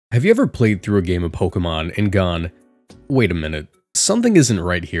Have you ever played through a game of Pokemon and gone, wait a minute, something isn't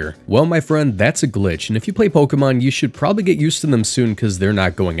right here? Well, my friend, that's a glitch, and if you play Pokemon, you should probably get used to them soon because they're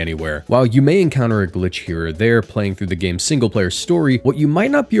not going anywhere. While you may encounter a glitch here or there playing through the game's single-player story, what you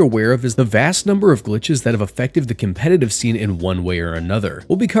might not be aware of is the vast number of glitches that have affected the competitive scene in one way or another.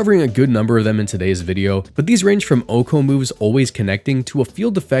 We'll be covering a good number of them in today's video, but these range from OHKO moves always connecting to a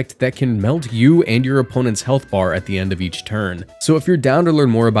field effect that can melt you and your opponent's health bar at the end of each turn. So if you're down to learn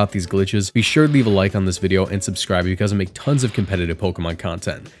more about these glitches, be sure to leave a like on this video and subscribe because I make tons of competitive Pokemon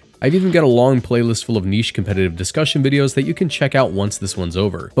content. I've even got a long playlist full of niche competitive discussion videos that you can check out once this one's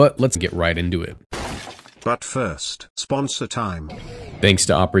over. But let's get right into it. But first, sponsor time. Thanks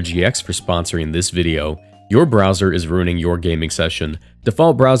to Opera GX for sponsoring this video. Your browser is ruining your gaming session.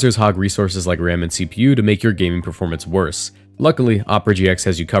 Default browsers hog resources like RAM and CPU to make your gaming performance worse. Luckily, Opera GX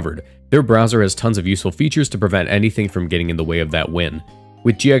has you covered. Their browser has tons of useful features to prevent anything from getting in the way of that win.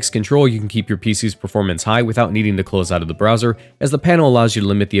 With GX Control, you can keep your PC's performance high without needing to close out of the browser, as the panel allows you to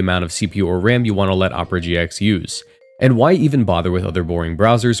limit the amount of CPU or RAM you want to let Opera GX use. And why even bother with other boring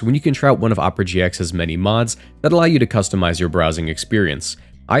browsers when you can try out one of Opera GX's many mods that allow you to customize your browsing experience?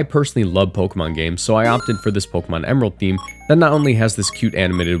 I personally love Pokemon games, so I opted for this Pokemon Emerald theme that not only has this cute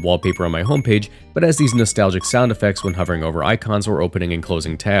animated wallpaper on my homepage, but has these nostalgic sound effects when hovering over icons or opening and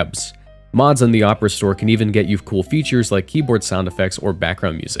closing tabs. Mods on the Opera store can even get you cool features like keyboard sound effects or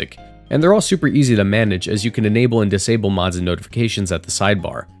background music. And they're all super easy to manage as you can enable and disable mods and notifications at the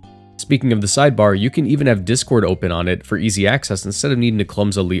sidebar. Speaking of the sidebar, you can even have Discord open on it for easy access instead of needing to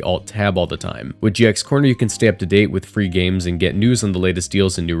clumsily alt-tab all the time. With GX Corner, you can stay up to date with free games and get news on the latest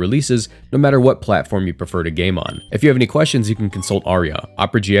deals and new releases, no matter what platform you prefer to game on. If you have any questions, you can consult Aria,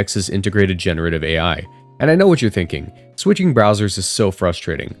 Opera GX's integrated generative AI. And I know what you're thinking, switching browsers is so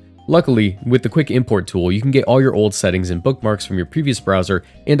frustrating. Luckily, with the quick import tool, you can get all your old settings and bookmarks from your previous browser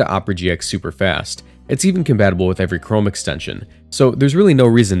into Opera GX super fast. It's even compatible with every Chrome extension, so there's really no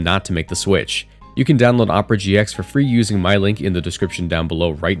reason not to make the switch. You can download Opera GX for free using my link in the description down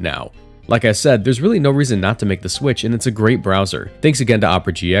below right now. Like I said, there's really no reason not to make the switch, and it's a great browser. Thanks again to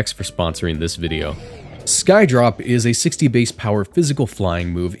Opera GX for sponsoring this video. Skydrop is a 60 base power physical flying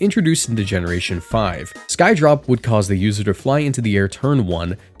move introduced into Generation 5. Skydrop would cause the user to fly into the air turn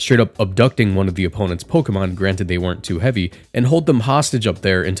 1, straight up abducting one of the opponent's Pokemon, granted they weren't too heavy, and hold them hostage up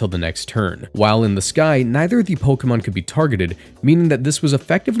there until the next turn. While in the sky, neither of the Pokemon could be targeted, meaning that this was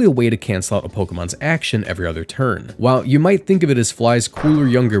effectively a way to cancel out a Pokemon's action every other turn. While you might think of it as Fly's cooler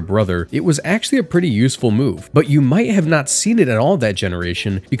younger brother, it was actually a pretty useful move, but you might have not seen it at all that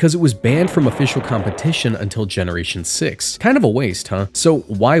generation because it was banned from official competition until Generation 6. Kind of a waste, huh? So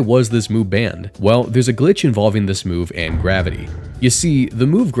why was this move banned? Well, there's a glitch involving this move and gravity. You see, the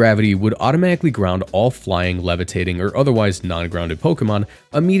move Gravity would automatically ground all flying, levitating, or otherwise non-grounded Pokemon,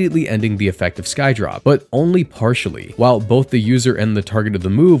 immediately ending the effect of Skydrop, but only partially. While both the user and the target of the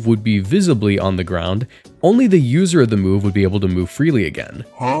move would be visibly on the ground, only the user of the move would be able to move freely again.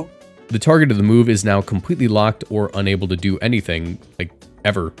 Huh? The target of the move is now completely locked or unable to do anything, like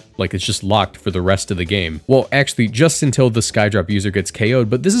ever. Like it's just locked for the rest of the game. Well, actually, just until the Skydrop user gets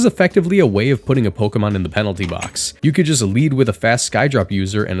KO'd, but this is effectively a way of putting a Pokemon in the penalty box. You could just lead with a fast Skydrop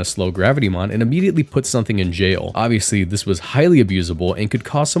user and a slow Gravity Mon and immediately put something in jail. Obviously, this was highly abusable and could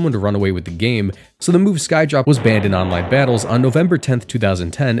cause someone to run away with the game, so the move Skydrop was banned in online battles on November 10th,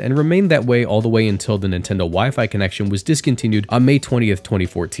 2010 and remained that way all the way until the Nintendo Wi-Fi connection was discontinued on May 20th,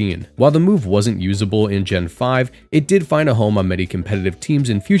 2014. While the move wasn't usable in Gen 5, it did find a home on many competitive teams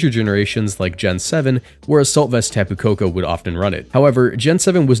in future generations like Gen 7, where Assault Vest Tapu Koko would often run it. However, Gen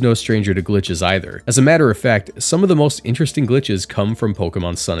 7 was no stranger to glitches either. As a matter of fact, some of the most interesting glitches come from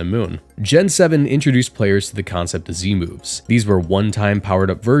Pokemon Sun and Moon. Gen 7 introduced players to the concept of Z moves. These were one-time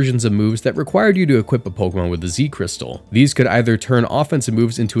powered-up versions of moves that required you to equip a Pokemon with a Z crystal. These could either turn offensive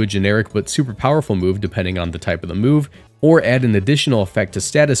moves into a generic but super powerful move depending on the type of the move, or add an additional effect to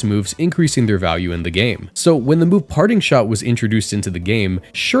status moves, increasing their value in the game. So when the move Parting Shot was introduced into the game,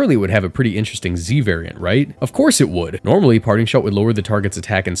 surely it would have a pretty interesting Z variant, right? Of course it would. Normally, Parting Shot would lower the target's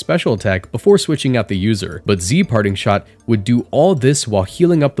attack and special attack before switching out the user, but Z Parting Shot would do all this while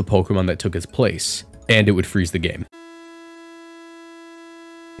healing up the Pokemon that took its place, and it would freeze the game.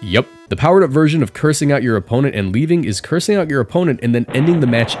 Yep, the powered up version of cursing out your opponent and leaving is cursing out your opponent and then ending the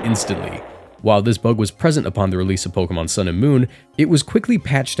match instantly. While this bug was present upon the release of Pokemon Sun and Moon, it was quickly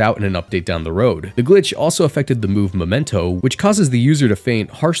patched out in an update down the road. The glitch also affected the move Memento, which causes the user to faint,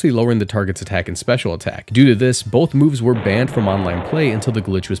 harshly lowering the target's attack and special attack. Due to this, both moves were banned from online play until the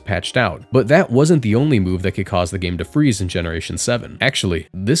glitch was patched out. But that wasn't the only move that could cause the game to freeze in Generation 7. Actually,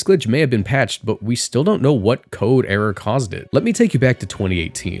 this glitch may have been patched, but we still don't know what code error caused it. Let me take you back to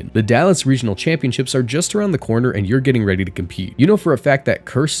 2018. The Dallas Regional Championships are just around the corner and you're getting ready to compete. You know for a fact that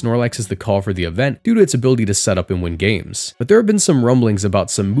Curse Snorlax is the call for the event due to its ability to set up and win games. But there have been some rumblings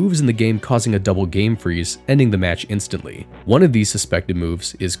about some moves in the game causing a double game freeze, ending the match instantly. One of these suspected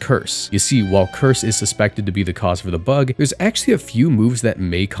moves is Curse. You see, while Curse is suspected to be the cause for the bug, there's actually a few moves that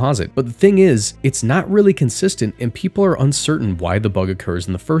may cause it. But the thing is, it's not really consistent and people are uncertain why the bug occurs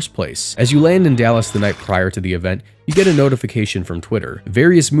in the first place. As you land in Dallas the night prior to the event, you get a notification from Twitter.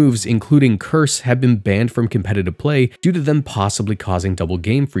 Various moves, including Curse, have been banned from competitive play due to them possibly causing double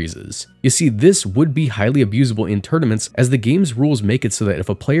game freezes. You see, this would be highly abusable in tournaments, as the game's rules make it so that if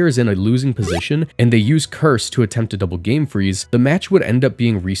a player is in a losing position and they use Curse to attempt a double game freeze, the match would end up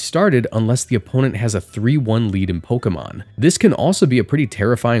being restarted unless the opponent has a 3-1 lead in Pokemon. This can also be a pretty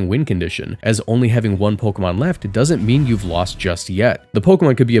terrifying win condition, as only having one Pokemon left doesn't mean you've lost just yet. The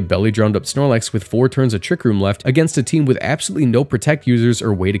Pokemon could be a belly drummed up Snorlax with 4 turns of Trick Room left against a team with absolutely no Protect users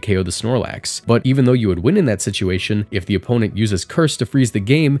or way to KO the Snorlax. But even though you would win in that situation, if the opponent uses Curse to freeze the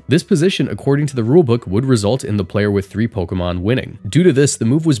game, this position, according to the rulebook, would result in the player with 3 Pokemon winning. Due to this, the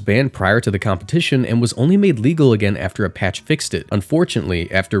move was banned prior to the competition and was only made legal again after a patch fixed it. Unfortunately,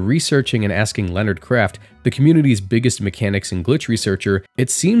 after researching and asking Leonard Kraft, the community's biggest mechanics and glitch researcher,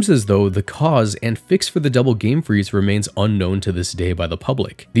 it seems as though the cause and fix for the double game freeze remains unknown to this day by the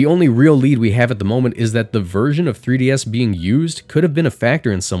public. The only real lead we have at the moment is that the version of 3DS being used could have been a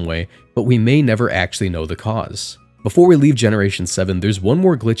factor in some way, but we may never actually know the cause. Before we leave Generation 7, there's one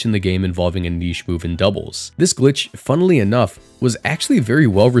more glitch in the game involving a niche move in doubles. This glitch, funnily enough, was actually very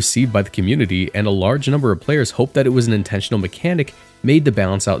well received by the community, and a large number of players hoped that it was an intentional mechanic made to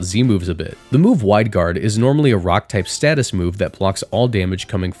balance out Z moves a bit. The move Wide Guard is normally a rock type status move that blocks all damage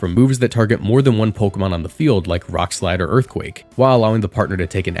coming from moves that target more than one Pokemon on the field, like Rock Slide or Earthquake, while allowing the partner to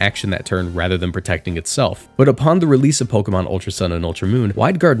take an action that turn rather than protecting itself. But upon the release of Pokemon Ultra Sun and Ultra Moon,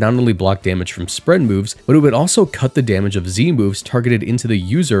 Wide Guard not only blocked damage from spread moves, but it would also cut the damage of Z moves targeted into the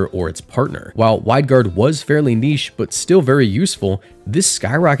user or its partner. While Wide Guard was fairly niche, but still very useful, this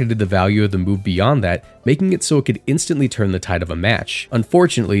skyrocketed the value of the move beyond that, making it so it could instantly turn the tide of a match.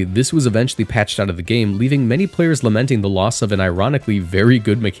 Unfortunately, this was eventually patched out of the game, leaving many players lamenting the loss of an ironically very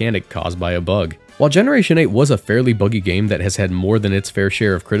good mechanic caused by a bug. While Generation 8 was a fairly buggy game that has had more than its fair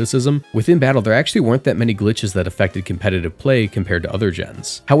share of criticism, within battle there actually weren't that many glitches that affected competitive play compared to other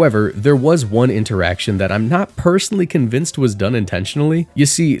gens. However, there was one interaction that I'm not personally convinced was done intentionally. You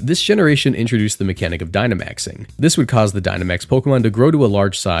see, this generation introduced the mechanic of Dynamaxing. This would cause the Dynamax Pokemon to grow to a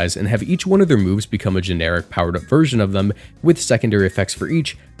large size and have each one of their moves become a generic powered up version of them with secondary effects for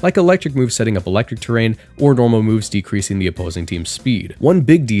each, like electric moves setting up electric terrain or normal moves decreasing the opposing team's speed. One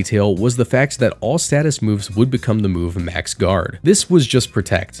big detail was the fact that all status moves would become the move Max Guard. This was just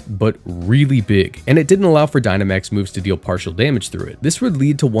Protect, but really big, and it didn't allow for Dynamax moves to deal partial damage through it. This would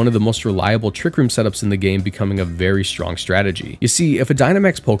lead to one of the most reliable Trick Room setups in the game becoming a very strong strategy. You see, if a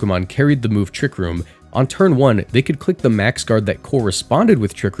Dynamax Pokemon carried the move Trick Room, on turn 1, they could click the Max Guard that corresponded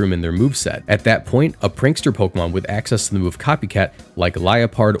with Trick Room in their moveset. At that point, a prankster Pokemon with access to the move Copycat, like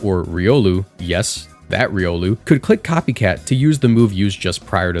Liepard or Riolu, yes, that Riolu, could click Copycat to use the move used just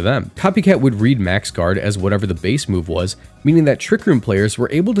prior to them. Copycat would read Max Guard as whatever the base move was, meaning that Trick Room players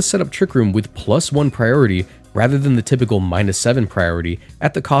were able to set up Trick Room with +1 priority rather than the typical -7 priority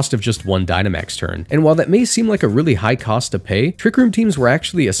at the cost of just one Dynamax turn. And while that may seem like a really high cost to pay, Trick Room teams were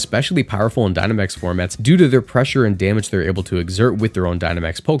actually especially powerful in Dynamax formats due to their pressure and damage they're able to exert with their own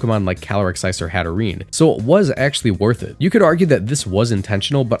Dynamax Pokemon like Calyrex Ice or Hatterene, so it was actually worth it. You could argue that this was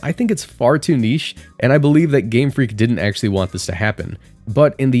intentional, but I think it's far too niche, and I believe that Game Freak didn't actually want this to happen.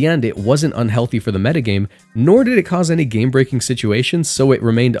 But in the end, it wasn't unhealthy for the metagame, nor did it cause any game-breaking situations, so it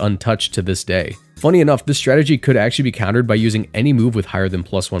remained untouched to this day. Funny enough, this strategy could actually be countered by using any move with higher than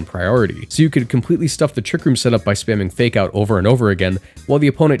 +1 priority, so you could completely stuff the Trick Room setup by spamming Fake Out over and over again, while the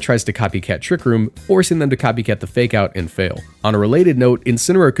opponent tries to copycat Trick Room, forcing them to copycat the Fake Out and fail. On a related note,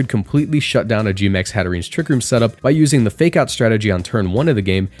 Incineroar could completely shut down a G-Max Hatterene's Trick Room setup by using the Fake Out strategy on turn 1 of the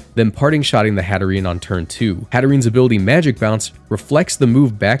game, then parting shotting the Hatterene on turn 2. Hatterene's ability Magic Bounce reflects the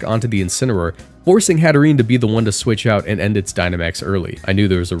move back onto the Incineroar, forcing Hatterene to be the one to switch out and end its Dynamax early. I knew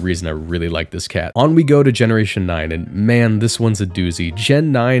there was a reason I really liked this cat. On we go to Generation 9, and man, this one's a doozy.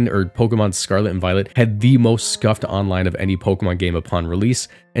 Gen 9, or Pokemon Scarlet and Violet, had the most scuffed online of any Pokemon game upon release,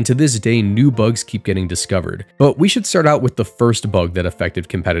 and to this day, new bugs keep getting discovered. But we should start out with the first bug that affected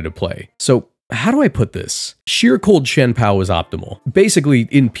competitive play. So, how do I put this? Sheer Cold Shenpao was optimal. Basically,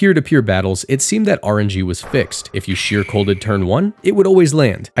 in peer-to-peer battles, it seemed that RNG was fixed. If you Sheer Colded turn 1, it would always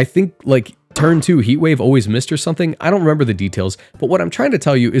land. I think, like, turn 2 Heatwave always missed or something. I don't remember the details, but what I'm trying to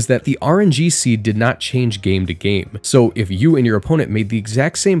tell you is that the RNG seed did not change game to game. So if you and your opponent made the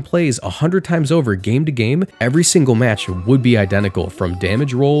exact same plays 100 times over game to game, every single match would be identical, from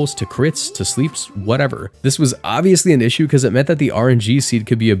damage rolls to crits to sleeps, whatever. This was obviously an issue because it meant that the RNG seed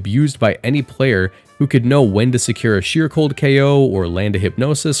could be abused by any player who could know when to secure a Sheer Cold KO or land a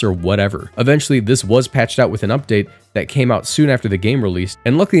Hypnosis or whatever. Eventually, this was patched out with an update that came out soon after the game released,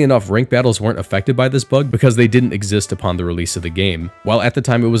 and luckily enough, ranked battles weren't affected by this bug because they didn't exist upon the release of the game. While at the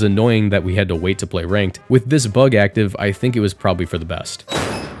time it was annoying that we had to wait to play ranked, with this bug active, I think it was probably for the best.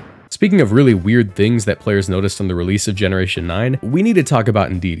 Speaking of really weird things that players noticed on the release of Generation 9, we need to talk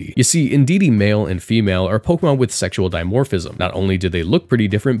about Indeedee. You see, Indeedee male and female are Pokemon with sexual dimorphism. Not only do they look pretty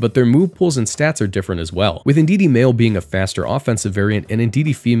different, but their move pools and stats are different as well, with Indeedee male being a faster offensive variant and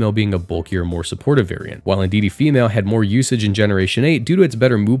Indeedee female being a bulkier, more supportive variant. While Indeedee female had more usage in Generation 8 due to its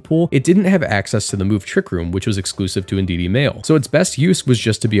better move pool, it didn't have access to the move Trick Room, which was exclusive to Indeedee male. So its best use was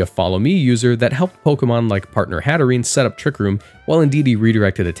just to be a follow me user that helped Pokemon like partner Hatterene set up Trick Room, while Indeedee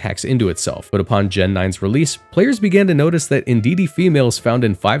redirected attacks into itself. But upon Gen 9's release, players began to notice that Indeedee females found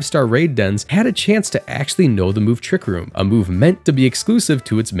in 5-star raid dens had a chance to actually know the move Trick Room, a move meant to be exclusive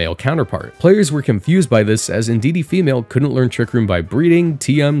to its male counterpart. Players were confused by this as Indeedee female couldn't learn Trick Room by breeding,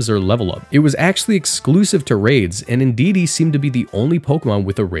 TMs, or level up. It was actually exclusive to raids, and Indeedee seemed to be the only Pokemon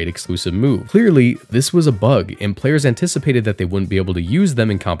with a raid exclusive move. Clearly, this was a bug, and players anticipated that they wouldn't be able to use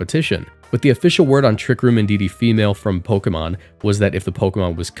them in competition. But the official word on Trick Room Indeedee female from Pokemon was that if the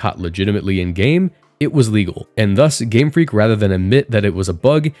Pokemon was caught legitimately in-game, it was legal. And thus, Game Freak, rather than admit that it was a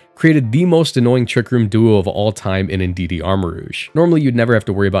bug, created the most annoying Trick Room duo of all time in Indeedee Armarouge. Normally, you'd never have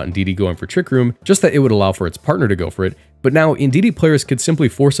to worry about Indeedee going for Trick Room, just that it would allow for its partner to go for it. But now, Indeedee players could simply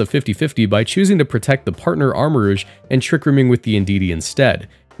force a 50-50 by choosing to protect the partner Armarouge and Trick Rooming with the Indeedee instead,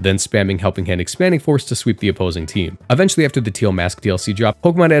 then spamming Helping Hand Expanding Force to sweep the opposing team. Eventually, after the Teal Mask DLC drop,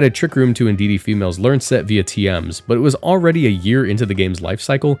 Pokemon added Trick Room to Indeedee female's learn set via TMs, but it was already a year into the game's life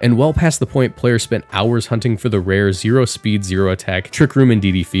cycle, and well past the point players spent hours hunting for the rare 0 speed, 0 attack Trick Room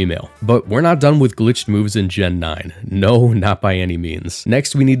Indeedee female. But we're not done with glitched moves in Gen 9. No, not by any means.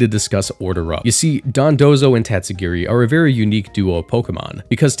 Next, we need to discuss Order Up. You see, Dondozo and Tatsugiri are a very unique duo of Pokemon,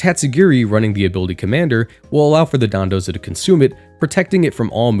 because Tatsugiri, running the ability Commander, will allow for the Dondozo to consume it, protecting it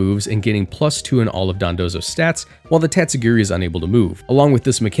from all moves and gaining +2 in all of Dondozo's stats, while the Tatsugiri is unable to move. Along with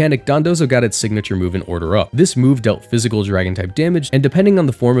this mechanic, Dondozo got its signature move in Order Up. This move dealt physical Dragon-type damage, and depending on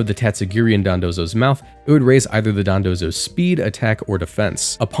the form of the Tatsugiri in Dondozo's mouth, it would raise either the Dondozo's speed, attack, or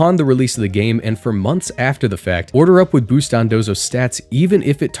defense. Upon the release of the game, and for months after the fact, Order Up would boost Dondozo's stats even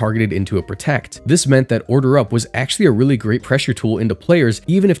if it targeted into a Protect. This meant that Order Up was actually a really great pressure tool into players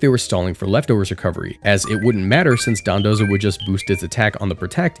even if they were stalling for leftovers recovery, as it wouldn't matter since Dondozo would just boost its attack on the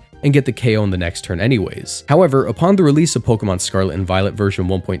Protect and get the KO in the next turn anyways. However, upon the release of Pokemon Scarlet and Violet version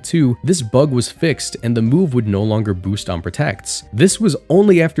 1.2, this bug was fixed and the move would no longer boost on Protects. This was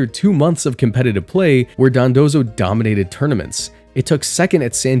only after 2 months of competitive play where Dondozo dominated tournaments. It took second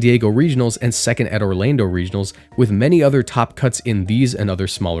at San Diego Regionals and second at Orlando Regionals, with many other top cuts in these and other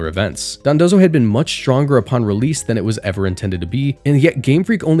smaller events. Dondozo had been much stronger upon release than it was ever intended to be, and yet Game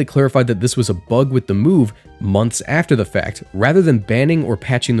Freak only clarified that this was a bug with the move months after the fact, rather than banning or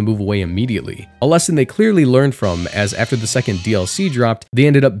patching the move away immediately. A lesson they clearly learned from, as after the second DLC dropped, they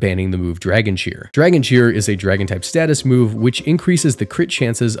ended up banning the move Dragon Cheer. Dragon Cheer is a Dragon-type status move which increases the crit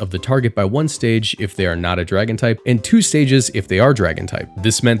chances of the target by 1 stage if they are not a Dragon-type, and 2 stages if they are Dragon-type.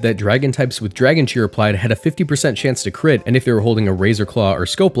 This meant that Dragon-types with Dragon Cheer applied had a 50% chance to crit, and if they were holding a Razor Claw or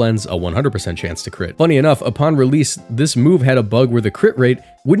Scope Lens, a 100% chance to crit. Funny enough, upon release, this move had a bug where the crit rate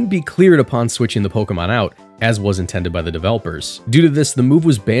wouldn't be cleared upon switching the Pokemon out, as was intended by the developers. Due to this, the move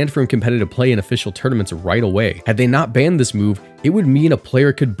was banned from competitive play in official tournaments right away. Had they not banned this move, it would mean a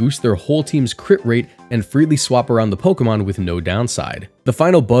player could boost their whole team's crit rate and freely swap around the Pokemon with no downside. The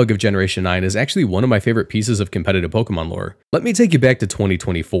final bug of Generation 9 is actually one of my favorite pieces of competitive Pokemon lore. Let me take you back to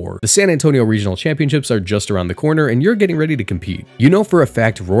 2024. The San Antonio Regional Championships are just around the corner and you're getting ready to compete. You know for a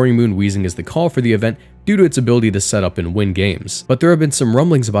fact Roaring Moon Wheezing is the call for the event, due to its ability to set up and win games. But there have been some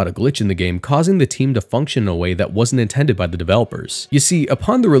rumblings about a glitch in the game causing the team to function in a way that wasn't intended by the developers. You see,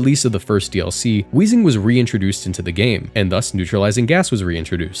 upon the release of the first DLC, wheezing was reintroduced into the game, and thus neutralizing gas was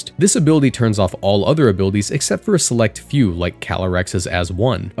reintroduced. This ability turns off all other abilities except for a select few, like Calyrex's as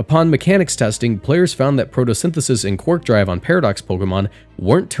one. Upon mechanics testing, players found that photosynthesis and quark drive on Paradox Pokemon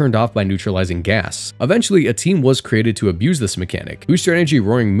weren't turned off by neutralizing gas. Eventually, a team was created to abuse this mechanic. Booster Energy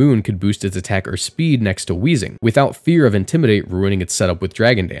Roaring Moon could boost its attack or speed next to Wheezing, without fear of Intimidate ruining its setup with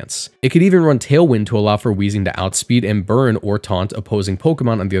Dragon Dance. It could even run Tailwind to allow for Wheezing to outspeed and burn or taunt opposing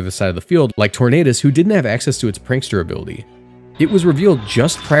Pokemon on the other side of the field, like Tornadus, who didn't have access to its Prankster ability. It was revealed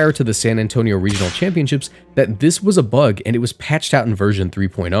just prior to the San Antonio Regional Championships that this was a bug, and it was patched out in version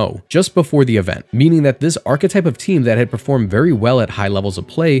 3.0 just before the event, meaning that this archetype of team that had performed very well at high levels of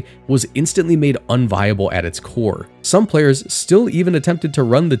play was instantly made unviable at its core. Some players still even attempted to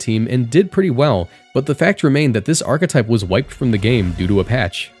run the team and did pretty well, but the fact remained that this archetype was wiped from the game due to a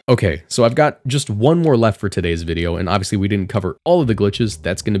patch. Okay, so I've got just one more left for today's video, and obviously we didn't cover all of the glitches.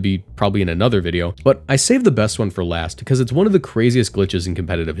 That's going to be probably in another video, but I saved the best one for last because it's one of the craziest glitches in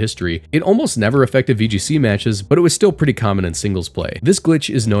competitive history. It almost never affected VGC matches, but it was still pretty common in singles play. This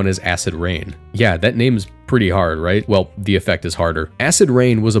glitch is known as Acid Rain. Yeah, that name is pretty hard, right? Well, the effect is harder. Acid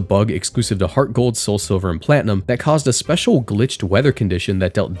Rain was a bug exclusive to Heart Gold, Soul Silver, and Platinum that caused a special glitched weather condition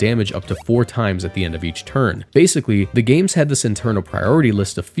that dealt damage up to 4 times at the end of each turn. Basically, the games had this internal priority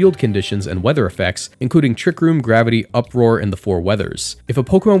list of field conditions and weather effects, including Trick Room, Gravity, Uproar, and the 4 weathers. If a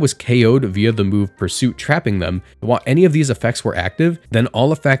Pokemon was KO'd via the move Pursuit trapping them, while any of these effects were active, then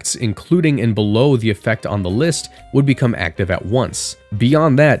all effects including and below the effect on the list would become active at once.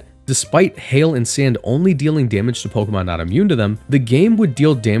 Beyond that, despite Hail and Sand only dealing damage to Pokemon not immune to them, the game would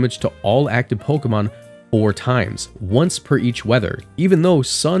deal damage to all active Pokemon 4 times, once per each weather, even though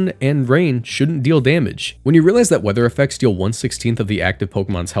Sun and Rain shouldn't deal damage. When you realize that weather effects deal 1/16 of the active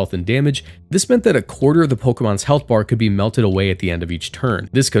Pokemon's health and damage, this meant that a quarter of the Pokemon's health bar could be melted away at the end of each turn.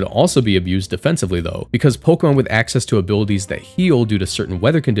 This could also be abused defensively though, because Pokemon with access to abilities that heal due to certain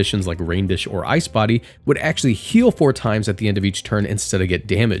weather conditions like Rain Dish or Ice Body would actually heal 4 times at the end of each turn instead of get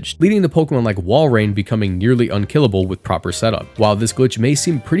damaged, leading to Pokemon like Walrein becoming nearly unkillable with proper setup. While this glitch may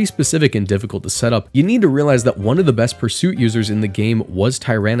seem pretty specific and difficult to set up, you need to realize that one of the best Pursuit users in the game was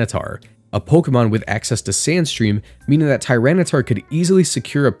Tyranitar, a Pokemon with access to Sandstream, meaning that Tyranitar could easily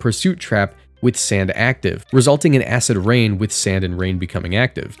secure a Pursuit trap with Sand active, resulting in Acid Rain with Sand and Rain becoming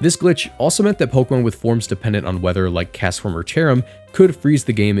active. This glitch also meant that Pokemon with forms dependent on weather like Castform or Cherrim could freeze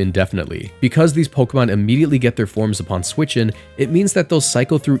the game indefinitely. Because these Pokemon immediately get their forms upon switch-in, it means that they'll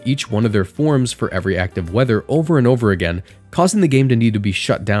cycle through each one of their forms for every active weather over and over again, causing the game to need to be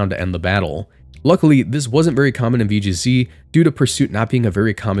shut down to end the battle. Luckily, this wasn't very common in VGC due to Pursuit not being a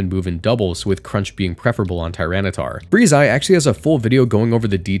very common move in doubles, with Crunch being preferable on Tyranitar. Breezeye actually has a full video going over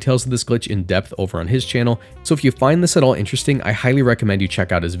the details of this glitch in depth over on his channel, so if you find this at all interesting, I highly recommend you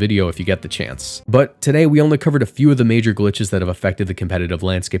check out his video if you get the chance. But today we only covered a few of the major glitches that have affected the competitive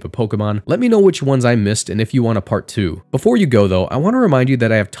landscape of Pokemon. Let me know which ones I missed and if you want a part 2. Before you go though, I want to remind you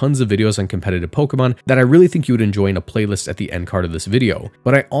that I have tons of videos on competitive Pokemon that I really think you would enjoy in a playlist at the end card of this video,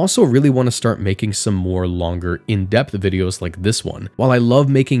 but I also really want to start making some more longer, in-depth videos like this one. While I love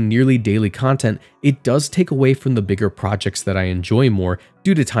making nearly daily content, it does take away from the bigger projects that I enjoy more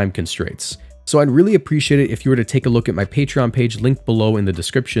due to time constraints. So I'd really appreciate it if you were to take a look at my Patreon page linked below in the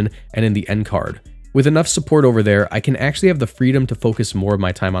description and in the end card. With enough support over there, I can actually have the freedom to focus more of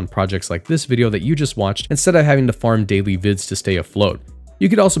my time on projects like this video that you just watched instead of having to farm daily vids to stay afloat. You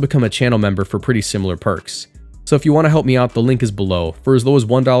could also become a channel member for pretty similar perks. So if you want to help me out, the link is below. For as low as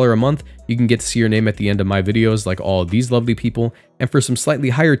 $1 a month, you can get to see your name at the end of my videos like all of these lovely people, and for some slightly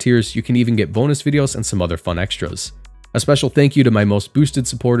higher tiers, you can even get bonus videos and some other fun extras. A special thank you to my most boosted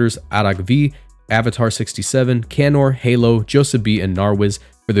supporters, Arak V, Avatar67, Canor, Halo, Joseph B, and Narwiz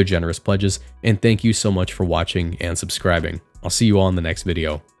for their generous pledges, and thank you so much for watching and subscribing. I'll see you all in the next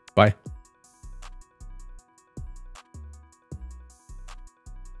video. Bye.